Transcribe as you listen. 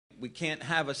We can't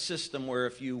have a system where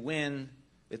if you win,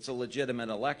 it's a legitimate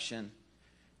election,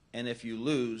 and if you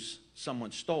lose,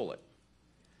 someone stole it.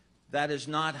 That is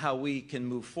not how we can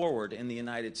move forward in the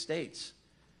United States.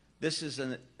 This is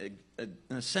an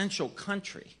essential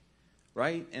country,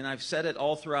 right? And I've said it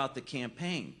all throughout the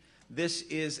campaign. This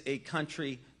is a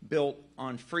country built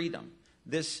on freedom.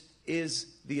 This is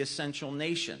the essential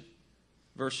nation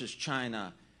versus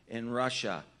China and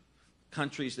Russia,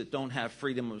 countries that don't have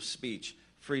freedom of speech,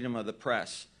 freedom of the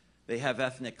press. They have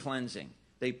ethnic cleansing.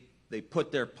 They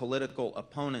put their political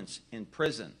opponents in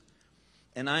prison.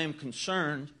 And I am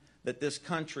concerned that this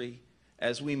country,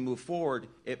 as we move forward,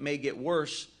 it may get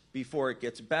worse before it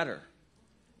gets better.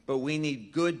 But we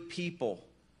need good people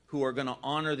who are going to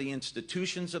honor the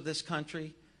institutions of this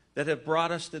country that have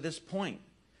brought us to this point.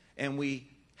 And we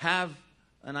have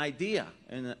an idea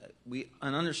and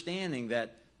an understanding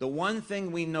that the one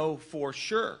thing we know for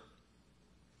sure,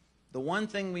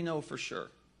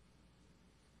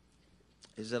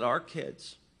 is that our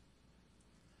kids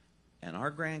and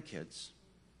our grandkids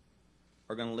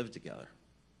are going to live together.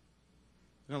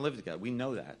 They're going to live together. We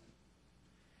know that.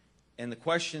 And the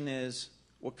question is,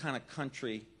 what kind of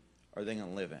country are they going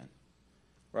to live in?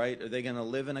 Right? Are they going to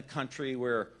live in a country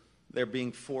where they're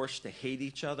being forced to hate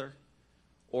each other?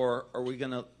 Or are we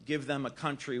going to give them a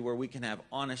country where we can have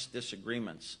honest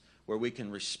disagreements, where we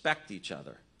can respect each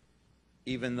other,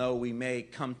 even though we may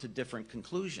come to different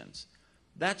conclusions?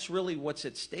 That's really what's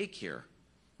at stake here.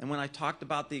 And when I talked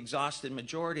about the exhausted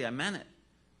majority, I meant it.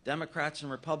 Democrats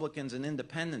and Republicans and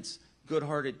independents,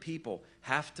 good-hearted people,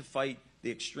 have to fight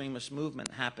the extremist movement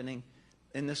happening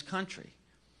in this country.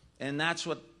 And that's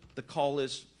what the call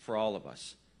is for all of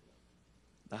us.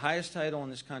 The highest title in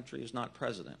this country is not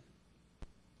president.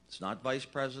 It's not vice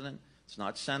president. It's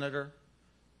not senator.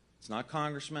 It's not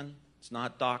congressman. It's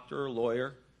not doctor or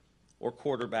lawyer or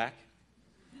quarterback.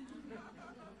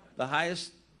 The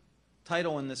highest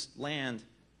title in this land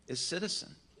is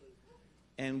citizen.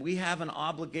 And we have an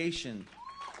obligation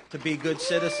to be good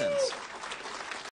citizens.